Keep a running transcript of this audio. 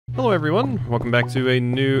Hello everyone, welcome back to a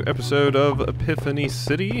new episode of Epiphany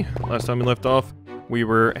City. Last time we left off, we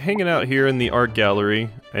were hanging out here in the art gallery,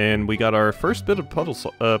 and we got our first bit of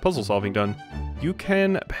puzzle solving done. You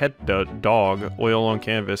can pet the dog, oil on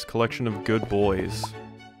canvas, collection of good boys.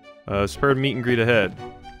 Superb meet and greet ahead.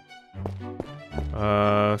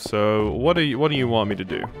 So what do you want me to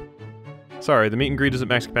do? Sorry, the meet and greet is at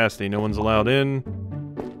max capacity, no one's allowed in.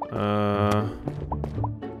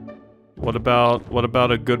 What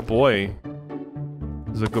about a good boy?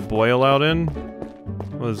 Is a good boy allowed in?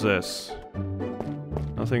 What is this?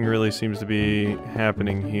 Nothing really seems to be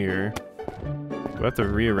happening here. Do I have to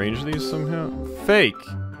rearrange these somehow? Fake!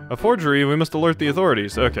 A forgery, we must alert the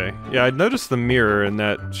authorities. Okay. Yeah, I noticed the mirror and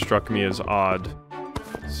that struck me as odd.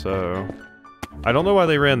 So... I don't know why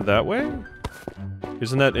they ran that way?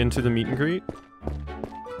 Isn't that into the meet and greet?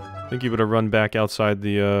 I think you would have run back outside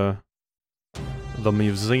the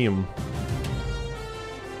museum.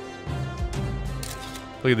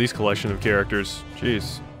 Look at these collection of characters.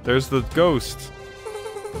 Jeez. There's the ghost.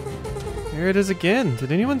 There it is again.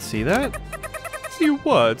 Did anyone see that? See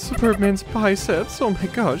what? Superman's biceps? Oh my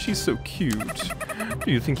gosh, he's so cute.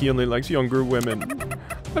 Do you think he only likes younger women?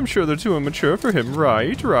 I'm sure they're too immature for him,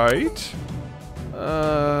 right?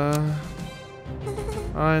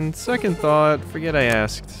 On second thought, forget I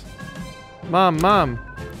asked. Mom,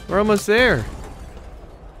 we're almost there.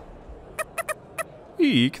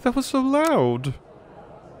 Eek, that was so loud.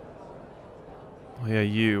 Oh yeah,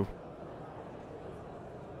 you.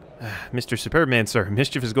 Mr. Superman, sir.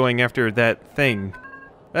 Mischief is going after that thing.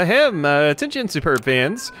 Ahem! Attention, Superb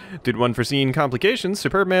fans. Due to unforeseen complications,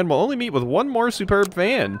 Superman will only meet with one more Superb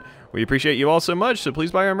fan. We appreciate you all so much, so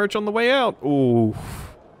please buy our merch on the way out. Ooh.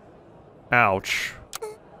 Ouch.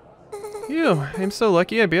 Phew, I'm so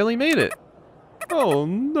lucky I barely made it. Oh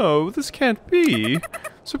no, this can't be.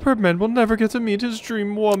 Superman will never get to meet his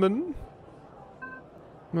dream woman.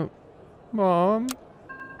 Mom?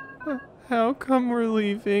 How come we're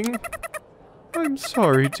leaving? I'm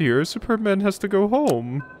sorry, dear. Superman has to go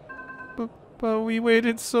home. But we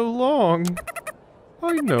waited so long.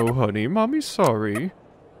 I know, honey. Mommy's sorry.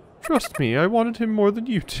 Trust me, I wanted him more than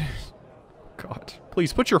you did. God.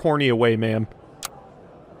 Please, put your horny away, ma'am.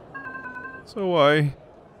 So I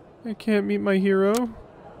can't meet my hero?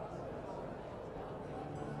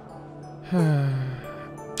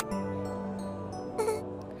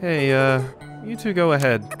 Hey, you two go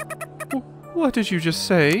ahead. What did you just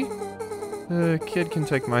say? The kid can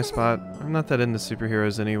take my spot. I'm not that into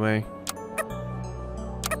superheroes anyway.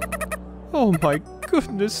 Oh my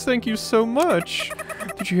goodness, thank you so much!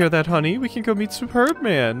 Did you hear that, honey? We can go meet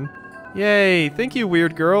Superman! Yay, thank you,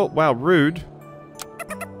 weird girl. Wow, rude.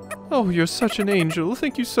 Oh, you're such an angel.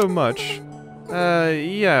 Thank you so much.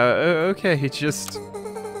 Yeah, okay, just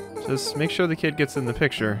make sure the kid gets in the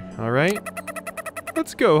picture, alright?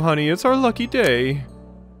 Let's go, honey, it's our lucky day.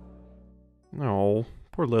 Oh,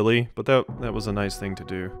 poor Lily, but that was a nice thing to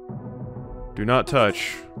do. Do not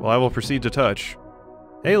touch. Well, I will proceed to touch.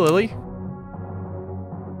 Hey, Lily.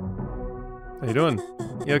 How you doing?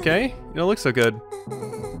 You okay? You don't look so good.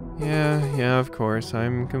 Yeah, of course.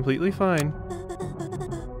 I'm completely fine.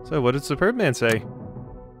 So, what did Superman say?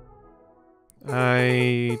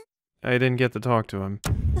 I didn't get to talk to him.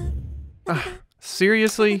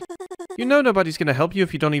 Seriously? You know nobody's gonna help you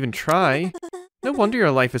if you don't even try. No wonder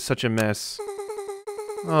your life is such a mess.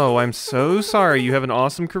 Oh, I'm so sorry. You have an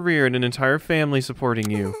awesome career and an entire family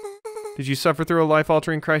supporting you. Did you suffer through a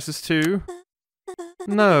life-altering crisis too?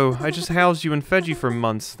 No, I just housed you and fed you for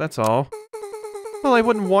months, that's all. Well, I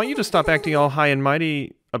wouldn't want you to stop acting all high and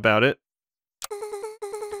mighty about it.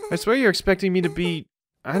 I swear you're expecting me to be,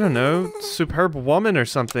 I don't know, superb woman or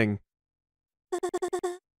something.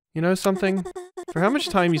 You know something? For how much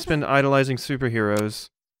time you spend idolizing superheroes,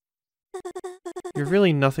 you're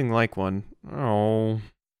really nothing like one. Oh,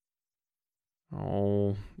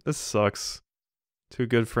 this sucks. Two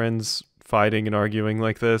good friends fighting and arguing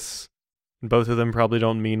like this. And both of them probably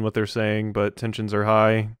don't mean what they're saying, but tensions are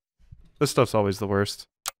high. This stuff's always the worst.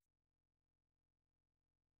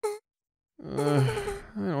 I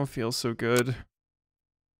don't feel so good.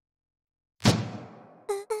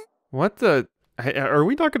 What the... Are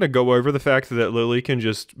we not gonna go over the fact that Lily can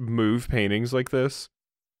just move paintings like this?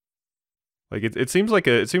 Like it seems like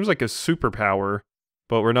a superpower,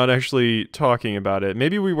 but we're not actually talking about it.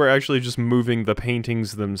 Maybe we were actually just moving the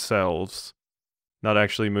paintings themselves, not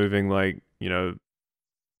actually moving, like, you know,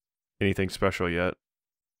 anything special yet.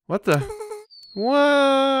 What the?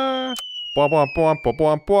 What? Bwomp bwomp bwomp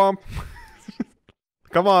bwomp bwomp.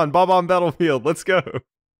 Come on, Bob on Battlefield, let's go.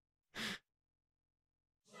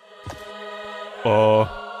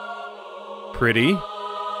 Pretty.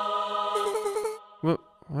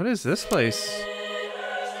 What is this place?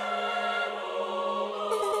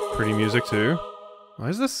 Pretty music too. Why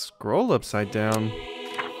is this scroll upside down?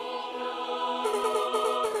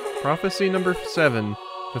 Prophecy number 7.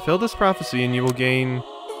 Fulfill this prophecy and you will gain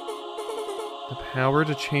the power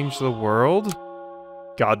to change the world?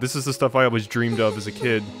 God, this is the stuff I always dreamed of as a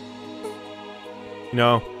kid. You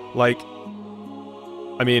know, like,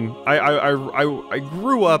 I mean, I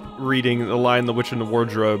grew up reading The Lion, the Witch, and the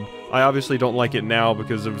Wardrobe. I obviously don't like it now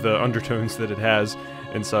because of the undertones that it has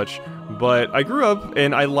and such, but I grew up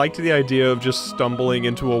and I liked the idea of just stumbling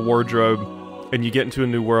into a wardrobe and you get into a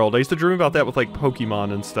new world. I used to dream about that with like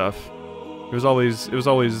Pokemon and stuff. It was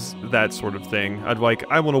always that sort of thing. I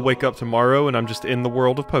want to wake up tomorrow and I'm just in the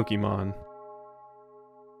world of Pokemon.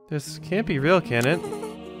 This can't be real, can it?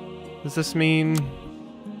 Does this mean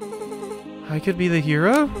I could be the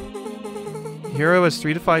hero? The hero has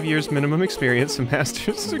 3 to 5 years minimum experience, a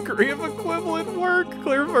master's degree of equivalent work,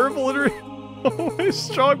 clear verbal and always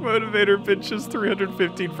strong motivator, benches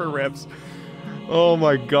 315 for reps. Oh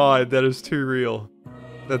my god, that is too real.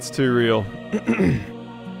 That's too real.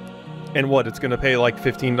 And what, it's gonna pay like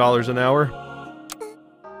 $15 an hour?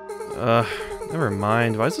 Never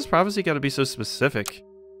mind. Why does this prophecy gotta be so specific?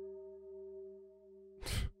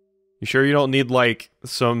 You sure you don't need, like,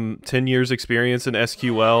 some 10 years experience in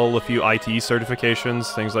SQL, a few IT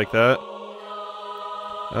certifications, things like that?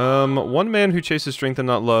 One man who chases strength and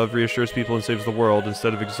not love reassures people and saves the world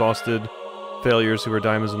instead of exhausted failures who are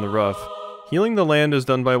diamonds in the rough. Healing the land is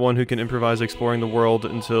done by one who can improvise exploring the world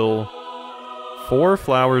until 4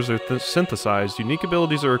 flowers are synthesized. Unique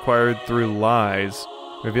abilities are acquired through lies.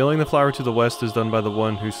 Revealing the flower to the west is done by the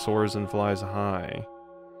one who soars and flies high.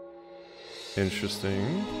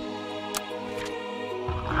 Interesting.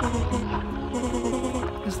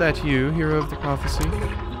 Is that you, hero of the prophecy?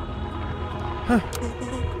 Huh.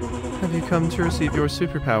 Have you come to receive your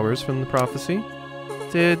superpowers from the prophecy?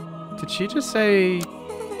 Did she just say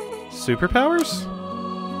superpowers?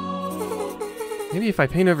 Maybe if I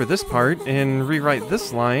paint over this part and rewrite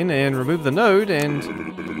this line and remove the node and...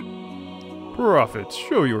 Prophet,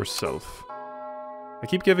 show yourself. I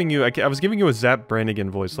keep giving you... I was giving you a Zap Brannigan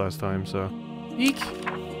voice last time, so... Eek!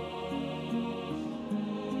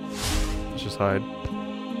 Let's just hide.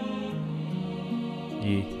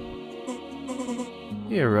 Yee.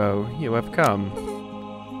 Hero, you have come.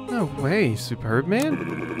 No way, Superb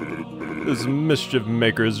Man? This mischief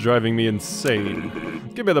maker is driving me insane.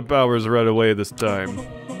 Give me the powers right away this time.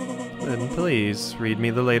 Then please, read me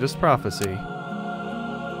the latest prophecy.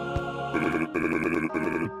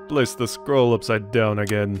 Place the scroll upside down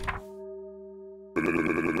again.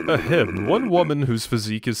 Ahem, one woman whose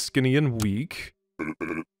physique is skinny and weak.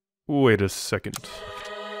 Wait a second.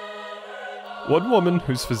 One woman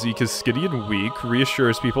whose physique is skinny and weak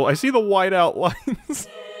reassures people... I see the white outlines!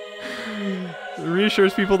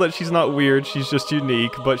 Reassures people that she's not weird, she's just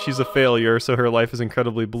unique, but she's a failure, so her life is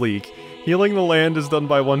incredibly bleak. Healing the land is done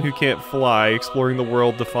by one who can't fly, exploring the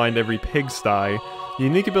world to find every pigsty.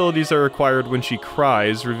 Unique abilities are acquired when she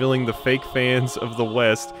cries, revealing the fake fans of the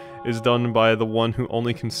West is done by the one who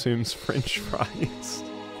only consumes French fries.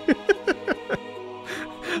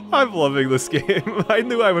 I'm loving this game. I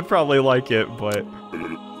knew I would probably like it, but...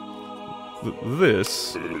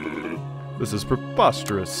 This is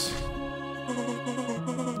preposterous.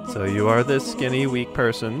 So you are this skinny, weak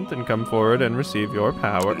person, then come forward and receive your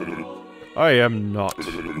power. I am not.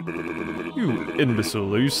 You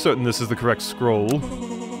imbecile, are you certain this is the correct scroll?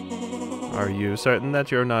 Are you certain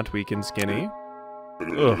that you're not weak and skinny?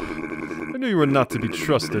 Ugh. I knew you were not to be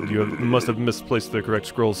trusted. You must have misplaced the correct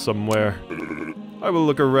scroll somewhere. I will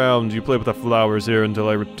look around. You play with the flowers here until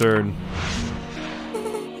I return.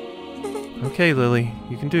 Okay, Lily.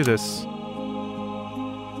 You can do this.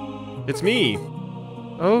 It's me!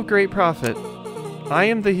 Oh, great prophet. I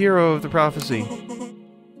am the hero of the prophecy.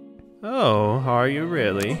 Oh, are you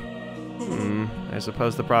really? I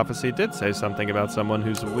suppose the prophecy did say something about someone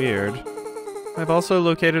who's weird. I've also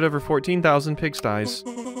located over 14,000 pigsties.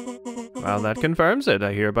 Well, that confirms it.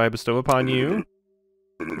 I hereby bestow upon you...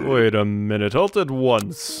 Wait a minute, halt at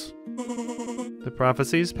once. The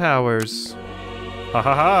prophecy's powers. Ha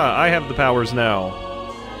ha ha, I have the powers now.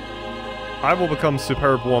 I will become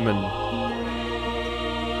Superb Woman.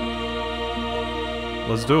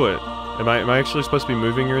 Let's do it. Am I actually supposed to be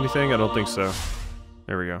moving or anything? I don't think so.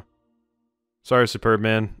 There we go. Sorry, Superb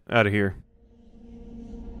Man. Out of here.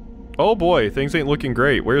 Oh boy, things ain't looking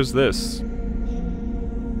great. Where's this?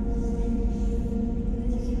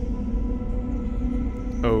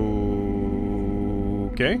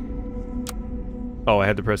 Okay. Oh, I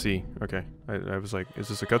had to press E. Okay. I was like, is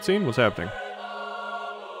this a cutscene? What's happening?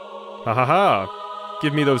 Ha ha ha!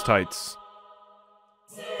 Give me those tights.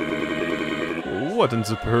 What in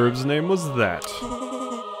Superb's name was that?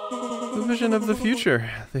 The vision of the future.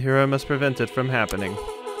 The hero must prevent it from happening.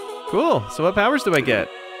 Cool, so what powers do I get?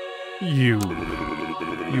 You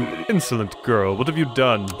insolent girl, what have you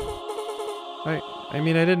done? I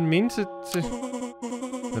mean, I didn't mean to...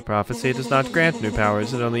 The prophecy does not grant new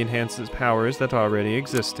powers, it only enhances powers that already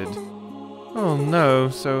existed. Oh no,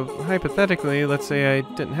 so hypothetically, let's say I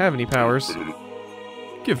didn't have any powers.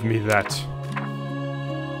 Give me that.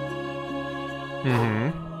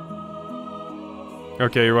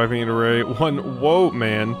 Okay, you're wiping it away. Whoa,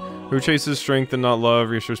 man. Who chases strength and not love,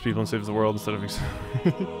 reassures people and saves the world instead of...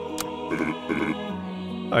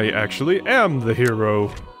 I actually am the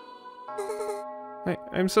hero.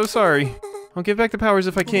 I'm so sorry. I'll give back the powers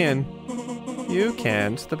if I can. You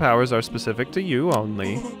can't. The powers are specific to you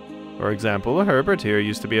only. For example, Herbert here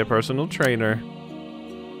used to be a personal trainer.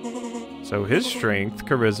 So his strength,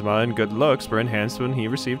 charisma, and good looks were enhanced when he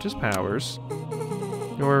received his powers.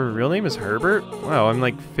 Your real name is Herbert? Wow, I'm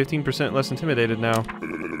like 15% less intimidated now.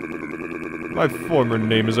 My former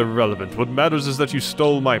name is irrelevant. What matters is that you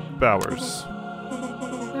stole my powers.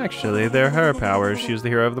 Actually, they're her powers. She is the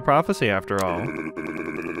hero of the prophecy, after all.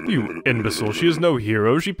 You imbecile. She is no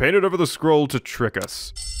hero. She painted over the scroll to trick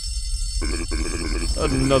us.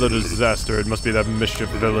 Another disaster. It must be that Mischief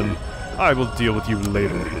villain. I will deal with you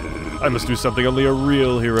later. I must do something only a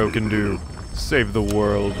real hero can do. Save the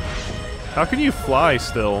world. How can you fly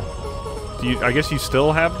still? I guess you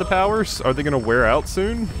still have the powers? Are they gonna wear out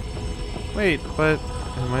soon? Wait, but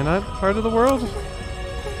am I not part of the world?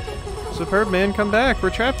 Superb man, come back. We're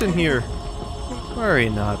trapped in here. Worry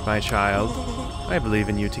not, my child. I believe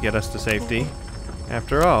in you to get us to safety.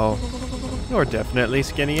 After all, you're definitely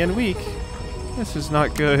skinny and weak. This is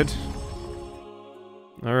not good.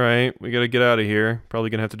 Alright, we gotta get out of here. Probably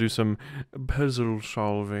gonna have to do some puzzle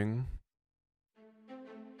solving.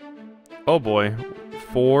 Oh boy.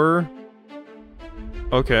 4.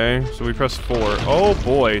 Okay, so we press 4. Oh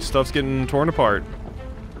boy, stuff's getting torn apart.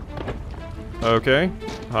 Okay,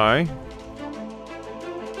 hi.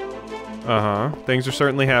 Things are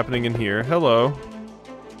certainly happening in here. Hello.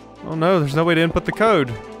 Oh no, there's no way to input the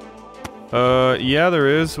code. Yeah there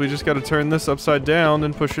is. We just gotta turn this upside down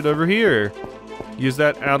and push it over here. Use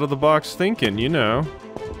that out-of-the-box thinking, you know.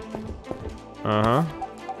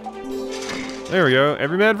 There we go.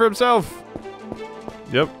 Every man for himself!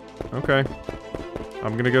 Yep. Okay.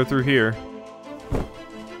 I'm gonna go through here.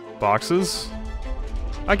 Boxes?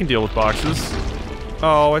 I can deal with boxes.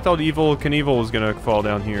 Oh, I thought Evil Knievel was gonna fall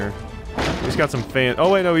down here. He's got some fan-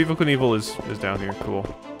 oh wait, no, Evil Knievel is down here. Cool.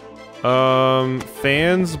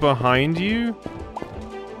 Fans behind you?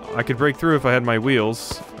 I could break through if I had my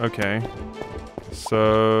wheels. Okay.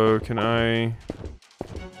 So, can I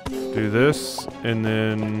do this? And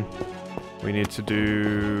then we need to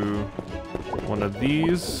do one of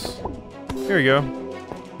these. Here we go.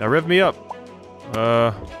 Now rev me up.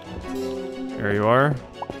 There you are.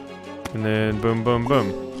 And then boom, boom,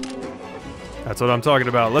 boom. That's what I'm talking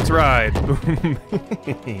about. Let's ride.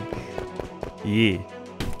 Yeah.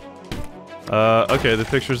 Okay, the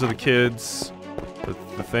pictures of the kids.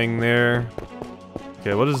 The thing there.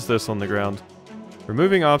 Okay, what is this on the ground?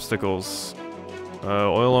 Removing obstacles.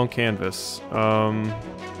 Oil on canvas.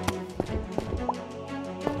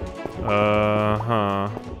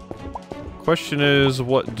 Question is,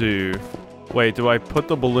 what do? Wait, do I put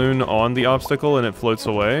the balloon on the obstacle and it floats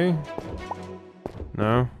away?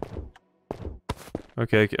 No?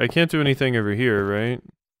 Okay, I can't do anything over here, right?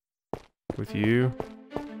 With you?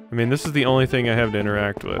 I mean, this is the only thing I have to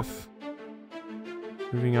interact with.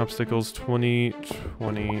 Moving obstacles, 20,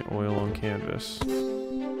 oil on canvas.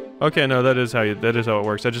 Okay, no, that is how it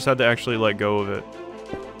works. I just had to actually let go of it.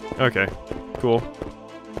 Okay, cool.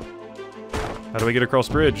 How do I get across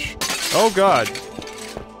bridge? Oh god!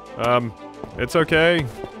 It's okay.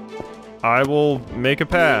 I will make a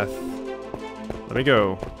path. Let me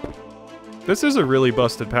go. This is a really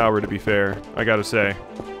busted power, to be fair, I gotta say.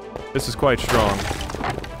 This is quite strong.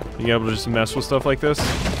 Being able to just mess with stuff like this.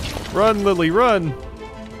 Run, Lily, run!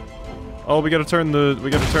 Oh, we gotta turn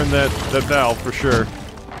that valve for sure.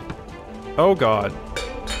 Oh god.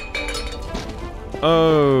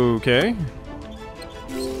 Okay.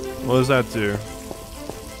 What does that do?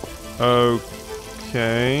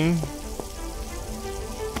 Okay.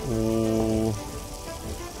 Ooh.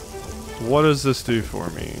 What does this do for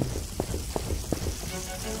me?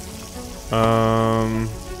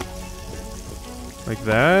 Like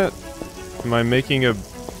that? Am I making a...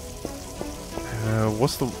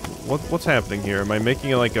 what's happening here? Am I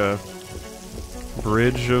making like a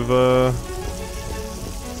bridge of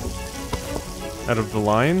Out of the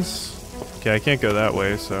lines? Okay, I can't go that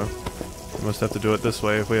way, so I must have to do it this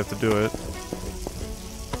way if we have to do it.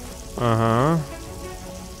 Uh-huh.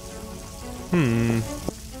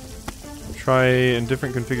 Try in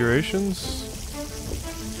different configurations.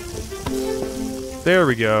 There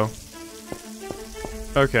we go.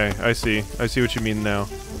 Okay, I see. I see what you mean now.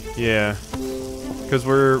 Yeah. Because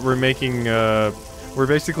we're making, we're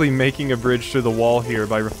basically making a bridge to the wall here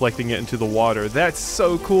by reflecting it into the water. That's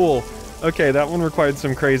so cool! Okay, that one required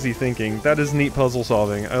some crazy thinking. That is neat puzzle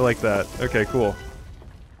solving. I like that. Okay, cool.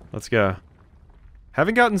 Let's go.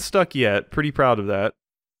 Haven't gotten stuck yet. Pretty proud of that.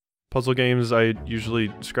 Puzzle games, I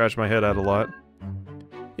usually scratch my head at a lot.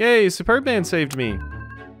 Yay, Superb Man saved me!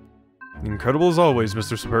 Incredible as always,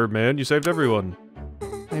 Mr. Superb Man. You saved everyone.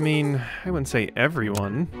 I mean, I wouldn't say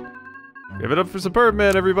everyone. Give it up for Superb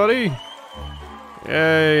Man, everybody!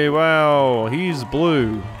 Yay, wow, he's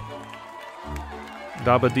blue.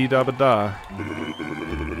 Dabba dee dabba da.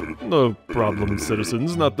 No problem,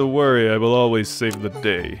 citizens. Not to worry, I will always save the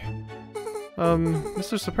day.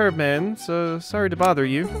 Mr. Superb Man, so sorry to bother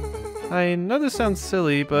you. I know this sounds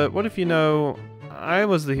silly, but what if you know I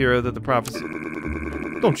was the hero that the prophecy...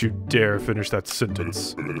 Don't you dare finish that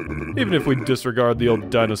sentence. Even if we disregard the old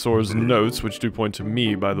dinosaur's notes, which do point to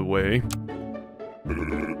me, by the way.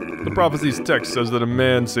 The prophecy's text says that a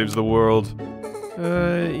man saves the world.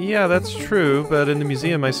 Yeah, that's true, but in the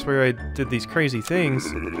museum I swear I did these crazy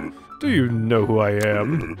things. Do you know who I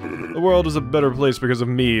am? The world is a better place because of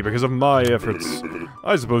me, because of my efforts.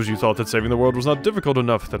 I suppose you thought that saving the world was not difficult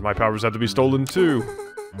enough, that my powers had to be stolen too.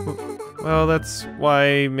 Well, that's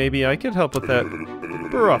why maybe I could help with that.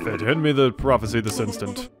 Prophet, hand me the prophecy this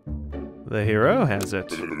instant. The hero has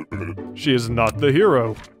it. She is not the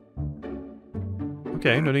hero.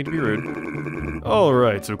 Okay, no need to be rude.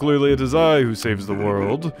 Alright, so clearly it is I who saves the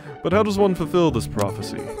world, but how does one fulfill this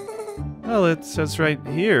prophecy? Well, it says right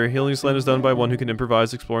here, healing this land is done by one who can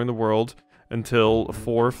improvise exploring the world until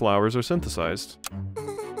 4 flowers are synthesized.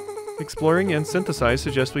 Exploring and synthesize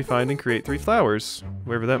suggest we find and create 3 flowers.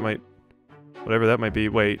 Whatever that might be.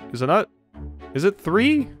 Wait, is it not? Is it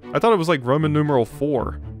 3? I thought it was like Roman numeral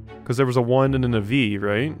 4. Because there was a 1 and then a V,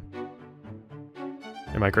 right?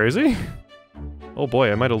 Am I crazy? Oh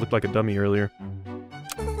boy, I might have looked like a dummy earlier.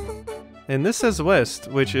 And this says west,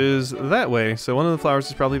 which is that way, so one of the flowers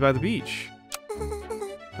is probably by the beach.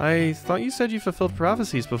 I thought you said you fulfilled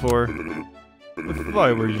prophecies before. If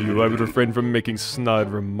I were you, I would refrain from making snide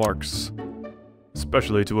remarks.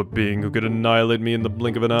 Especially to a being who could annihilate me in the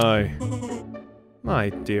blink of an eye. My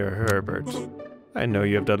dear Herbert, I know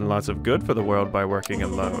you have done lots of good for the world by working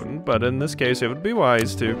alone, but in this case it would be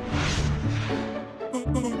wise to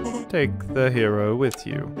take the hero with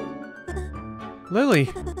you. Lily!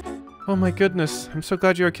 Oh my goodness, I'm so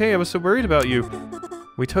glad you're okay. I was so worried about you.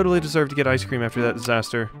 We totally deserve to get ice cream after that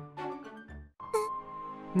disaster.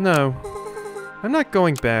 No, I'm not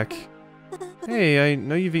going back. Hey, I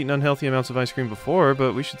know you've eaten unhealthy amounts of ice cream before,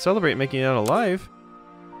 but we should celebrate making it out alive.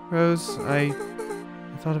 Rose, I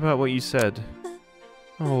thought about what you said.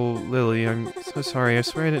 Oh, Lily, I'm so sorry. I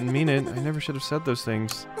swear I didn't mean it. I never should have said those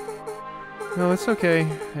things. No, it's okay.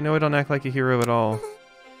 I know I don't act like a hero at all.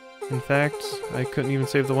 In fact, I couldn't even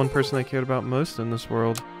save the one person I cared about most in this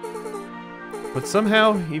world. But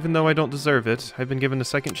somehow, even though I don't deserve it, I've been given a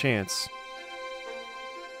second chance.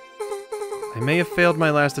 I may have failed my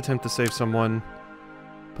last attempt to save someone,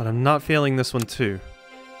 but I'm not failing this one too.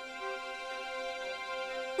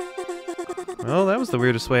 Well, that was the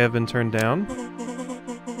weirdest way I've been turned down.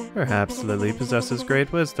 Perhaps Lily possesses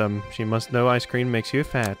great wisdom. She must know ice cream makes you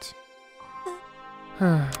fat.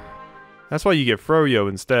 That's why you get Froyo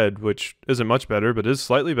instead, which isn't much better, but is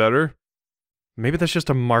slightly better. Maybe that's just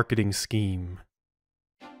a marketing scheme.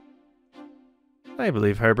 I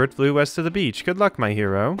believe Herbert flew west to the beach. Good luck, my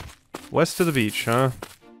hero. West to the beach, huh?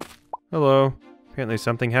 Hello. Apparently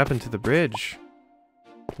something happened to the bridge.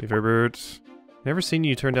 I believe Herbert... Never seen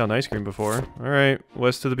you turn down ice cream before. Alright,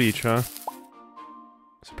 west to the beach, huh?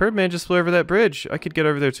 Superb Man just flew over that bridge. I could get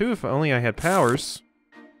over there too if only I had powers.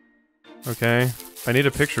 Okay. I need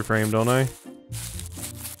a picture frame, don't I?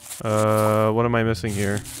 What am I missing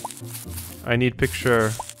here? I need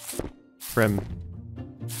picture frame.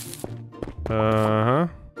 Uh-huh.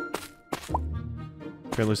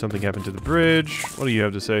 Apparently something happened to the bridge. What do you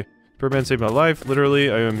have to say? Superb Man saved my life.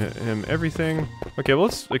 Literally, I owe him everything. Okay, well,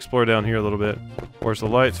 let's explore down here a little bit. Where's the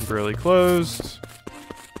light? Temporarily closed.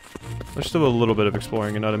 Let's do a little bit of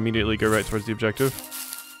exploring and not immediately go right towards the objective.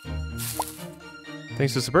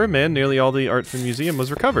 Thanks to Superb Man, nearly all the art from the museum was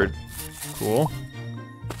recovered. Cool.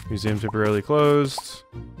 Museum temporarily closed.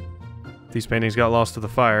 If these paintings got lost to the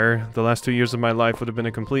fire, the last 2 years of my life would have been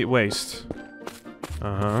a complete waste.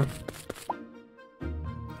 Uh-huh.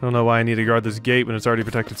 I don't know why I need to guard this gate when it's already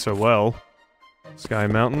protected so well. Sky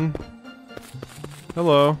Mountain.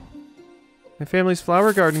 Hello. My family's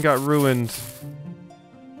flower garden got ruined.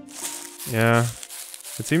 Yeah.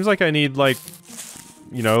 It seems like I need, like,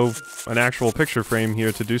 you know, an actual picture frame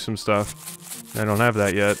here to do some stuff. I don't have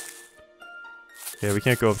that yet. Yeah, we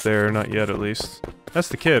can't go up there, not yet at least. That's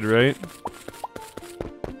the kid, right?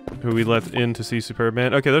 Who we let in to see Superb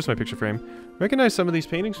Man. Okay, there's my picture frame. Recognize some of these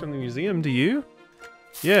paintings from the museum, do you?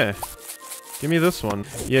 Yeah. Give me this one.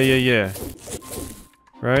 Yeah.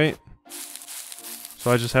 Right?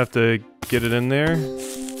 So I just have to get it in there.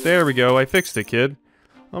 There we go, I fixed it, kid.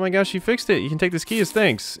 Oh my gosh, you fixed it. You can take this key as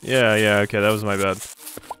thanks. Yeah, okay, that was my bad.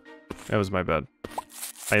 That was my bad.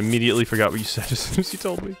 I immediately forgot what you said as soon as you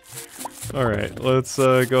told me. Alright, let's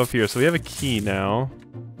go up here. So we have a key now.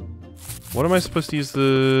 What am I supposed to use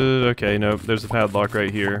the... Okay, no, there's a padlock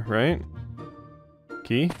right here, right?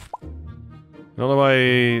 Key? I don't know why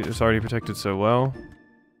it's already protected so well.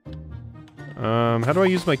 How do I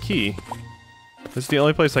use my key? This is the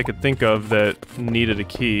only place I could think of that needed a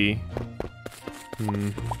key.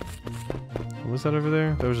 What was that over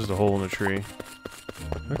there? That was just a hole in a tree.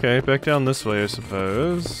 Okay, back down this way, I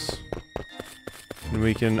suppose. And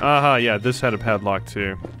we can... Aha, yeah, this had a padlock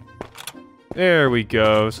too. There we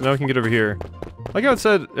go. So now we can get over here. Like I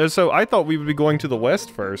said, so I thought we would be going to the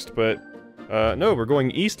west first, but... no, we're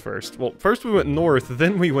going east first. Well, first we went north,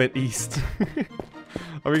 then we went east.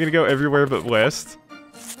 Are we gonna go everywhere but west?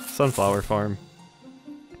 Sunflower farm.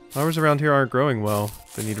 Flowers around here aren't growing well.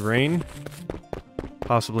 They need rain.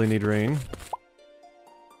 Possibly need rain.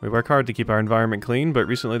 We work hard to keep our environment clean, but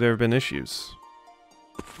recently there have been issues.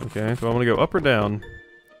 Okay, do I want to go up or down?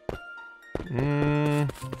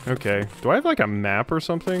 Okay. Do I have like a map or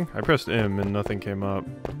something? I pressed M and nothing came up.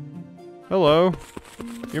 Hello.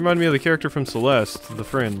 You remind me of the character from Celeste, the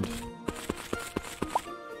friend.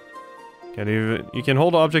 You can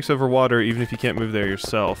hold objects over water even if you can't move there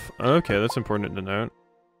yourself. Okay, that's important to note.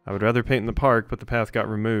 I would rather paint in the park, but the path got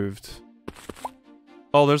removed.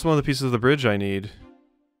 Oh, there's one of the pieces of the bridge I need.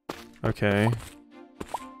 Okay.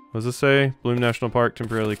 What does it say? Bloom National Park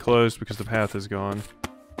temporarily closed because the path is gone.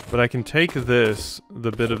 But I can take this,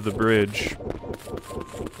 the bit of the bridge,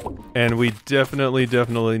 and we definitely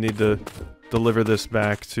need to deliver this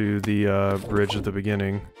back to the bridge at the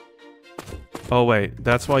beginning. Oh wait,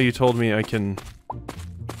 that's why you told me I can...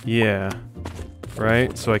 Yeah.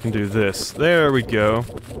 Right? So I can do this. There we go.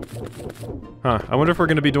 Huh, I wonder if we're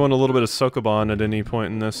gonna be doing a little bit of Sokoban at any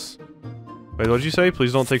point in this. Wait, what did you say?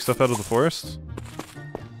 Please don't take stuff out of the forest?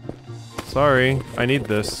 Sorry, I need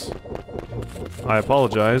this. I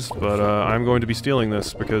apologize, but I'm going to be stealing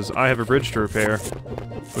this because I have a bridge to repair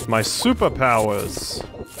with my superpowers.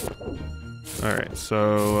 Alright,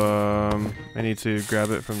 so I need to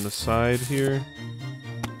grab it from the side here.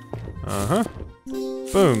 Uh-huh.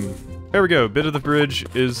 Boom. There we go, bit of the bridge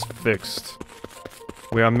is fixed.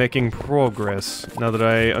 We are making progress now that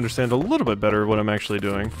I understand a little bit better what I'm actually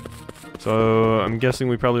doing. So I'm guessing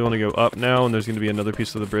we probably want to go up now, and there's going to be another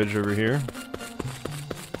piece of the bridge over here.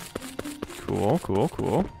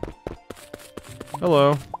 Cool.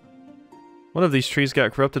 Hello. One of these trees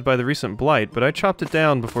got corrupted by the recent blight, but I chopped it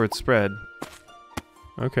down before it spread.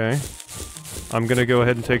 Okay. I'm gonna go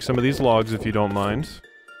ahead and take some of these logs if you don't mind.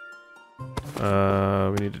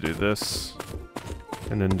 We need to do this.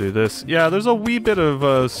 And then do this. Yeah, there's a wee bit of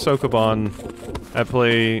Sokoban at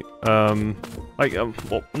play. Well,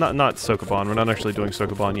 not Sokoban. We're not actually doing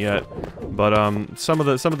Sokoban yet, but some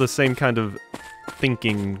of the same kind of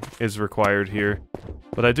thinking is required here.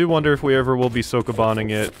 But I do wonder if we ever will be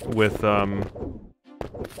Sokobaning it with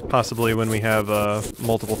possibly when we have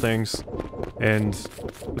multiple things. And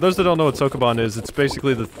for those that don't know what Sokoban is, it's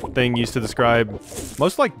basically the thing used to describe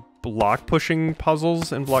most like block pushing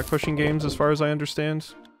puzzles and block pushing games, as far as I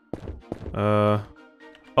understand. Oh,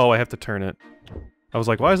 I have to turn it. I was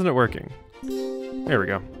like, why isn't it working? There we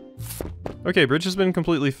go. Okay, bridge has been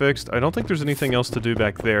completely fixed. I don't think there's anything else to do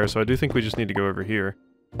back there, so I do think we just need to go over here.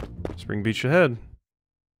 Spring Beach ahead.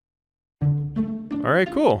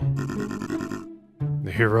 Alright, cool.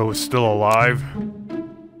 The hero is still alive.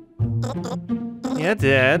 Yeah,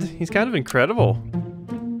 Dad. He's kind of incredible.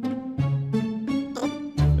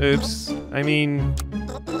 Oops. I mean...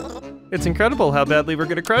 It's incredible how badly we're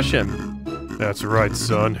gonna crush him. That's right,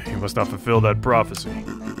 son. You must not fulfill that prophecy.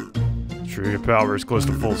 Sure, your power is close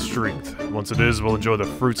to full strength. Once it is, we'll enjoy the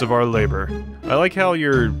fruits of our labor. I like how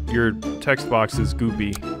your text box is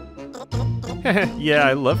goopy. Yeah,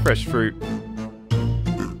 I love fresh fruit.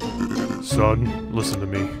 Son, listen to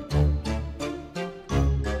me.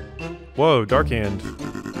 Whoa, Dark Hand.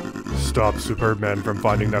 Stop Superman from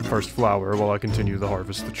finding that first flower while I continue to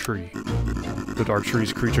harvest the tree. The Dark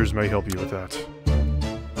Tree's creatures may help you with that.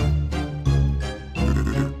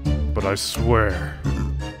 But I swear,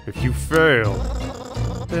 if you fail,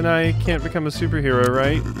 then I can't become a superhero,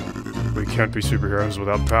 right? We can't be superheroes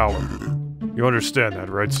without power. You understand that,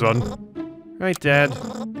 right, son? Right, Dad.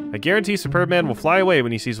 I guarantee Superman will fly away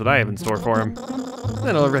when he sees what I have in store for him.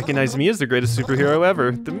 Then he'll recognize me as the greatest superhero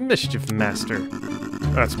ever, the Mischief Master.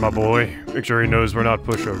 That's my boy. Make sure he knows we're not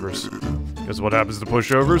pushovers. Because what happens to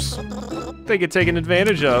pushovers? They get taken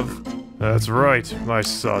advantage of. That's right, my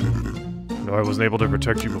son. No, I wasn't able to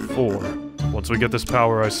protect you before. Once we get this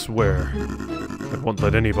power, I swear, I won't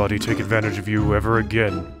let anybody take advantage of you ever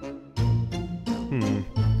again.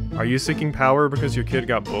 Are you seeking power because your kid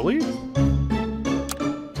got bullied?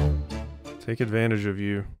 Take advantage of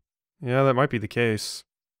you. Yeah, that might be the case.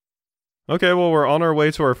 Okay, well, we're on our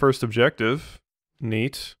way to our first objective.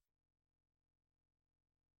 Neat.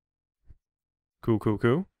 Cool, cool,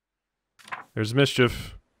 cool. There's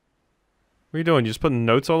Mischief. What are you doing? You just putting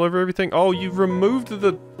notes all over everything? Oh, you've removed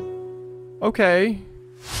the... Okay.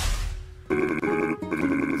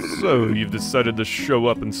 So, you've decided to show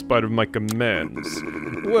up in spite of my commands.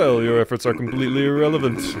 Well, your efforts are completely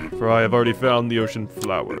irrelevant, for I have already found the ocean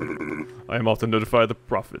flower. I am off to notify the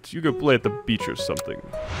prophet. You go play at the beach or something.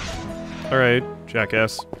 Alright,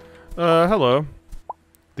 jackass. Hello.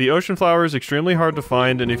 The ocean flower is extremely hard to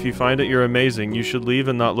find, and if you find it, you're amazing. You should leave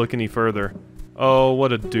and not look any further. Oh,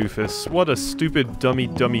 what a doofus. What a stupid, dummy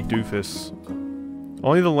doofus.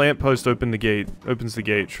 Only the lamppost opens the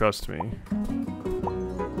gate, trust me.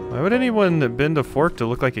 Why would anyone bend a fork to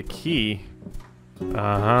look like a key?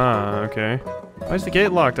 Okay. Why is the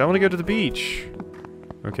gate locked? I want to go to the beach.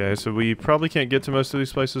 Okay, so we probably can't get to most of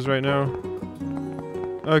these places right now.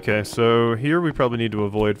 Okay, so here we probably need to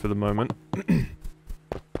avoid for the moment.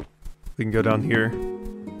 We can go down here.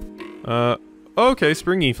 Okay,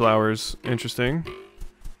 springy flowers. Interesting.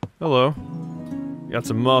 Hello. Got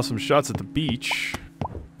some awesome shots at the beach.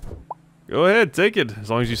 Go ahead, take it, as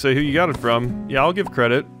long as you say who you got it from. Yeah, I'll give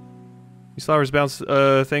credit. These flowers bounce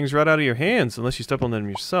things right out of your hands, unless you step on them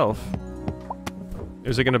yourself.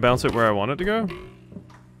 Is it gonna bounce it where I want it to go?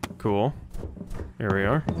 Cool. Here we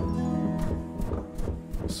are.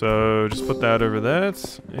 So, just put that over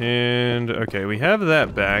that, and okay, we have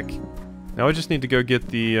that back. Now I just need to go get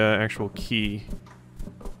the actual key,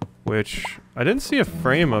 which I didn't see a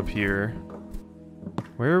frame up here.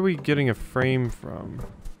 Where are we getting a frame from?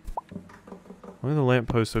 Only the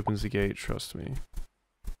lamppost opens the gate, trust me.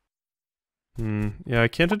 Yeah, I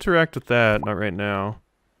can't interact with that, not right now.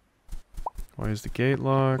 Why is the gate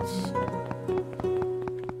locked?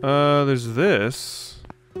 There's this.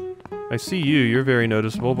 I see you, you're very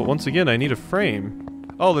noticeable, but once again, I need a frame.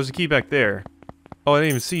 Oh, there's a key back there. Oh, I didn't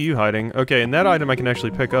even see you hiding. Okay, and that item I can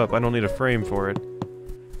actually pick up. I don't need a frame for it.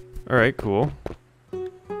 Alright, cool.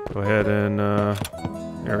 Go ahead and,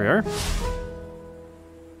 there we are.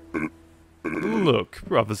 Look,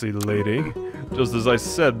 prophecy lady. Just as I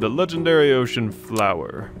said, the legendary ocean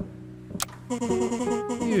flower.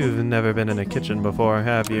 You've never been in a kitchen before,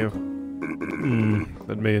 have you?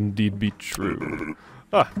 That may indeed be true.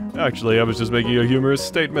 Ah, actually, I was just making a humorous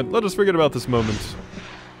statement. Let us forget about this moment.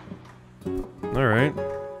 Alright.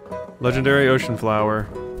 Legendary ocean flower.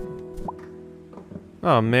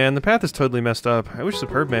 Oh man, the path is totally messed up. I wish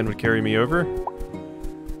Superman would carry me over.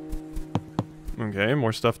 Okay,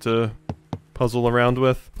 more stuff to puzzle around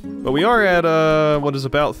with. But we are at, what is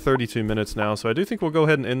about 32 minutes now, so I do think we'll go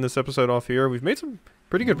ahead and end this episode off here. We've made some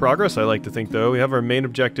pretty good progress, I like to think, though. We have our main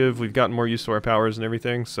objective, we've gotten more used to our powers and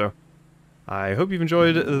everything, so I hope you've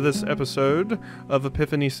enjoyed this episode of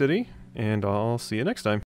Epiphany City, and I'll see you next time.